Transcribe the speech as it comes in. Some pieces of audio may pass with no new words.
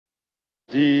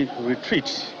The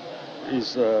retreat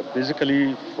is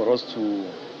basically for us to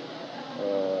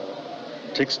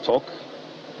take stock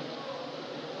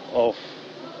of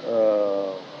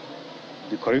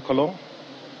the curriculum,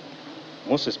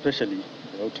 most especially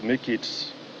to make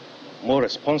it more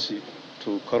responsive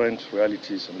to current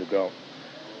realities on the ground.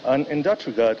 And in that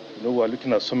regard, we are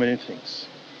looking at so many things.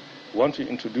 We want to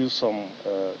introduce some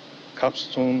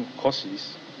capstone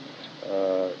courses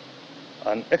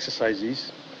and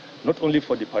exercises, not only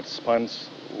for the participants.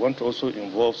 We want to also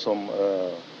involve some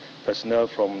personnel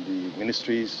from the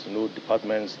ministries,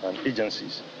 departments and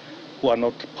agencies who are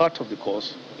not part of the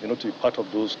course, to be part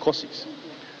of those courses.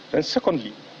 Then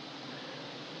secondly,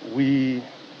 we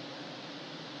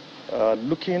are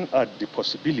looking at the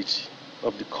possibility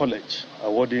of the college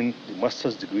awarding the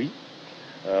master's degree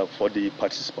for the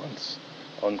participants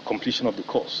on completion of the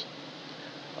course.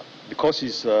 The course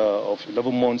is of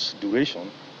 11 months duration,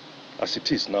 as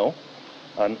it is now,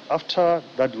 and after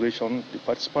that duration, the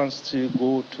participants still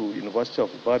go to University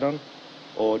of Ibadan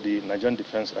or the Nigerian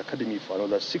Defense Academy for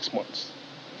another 6 months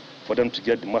for them to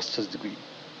get the master's degree.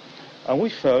 And we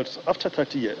felt after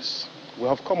 30 years, we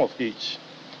have come of age.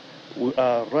 We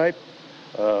are ripe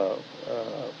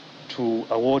to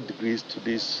award degrees to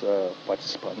these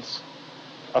participants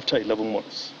after 11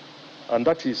 months. And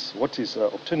that is what is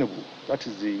obtainable. That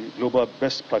is the global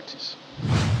best practice.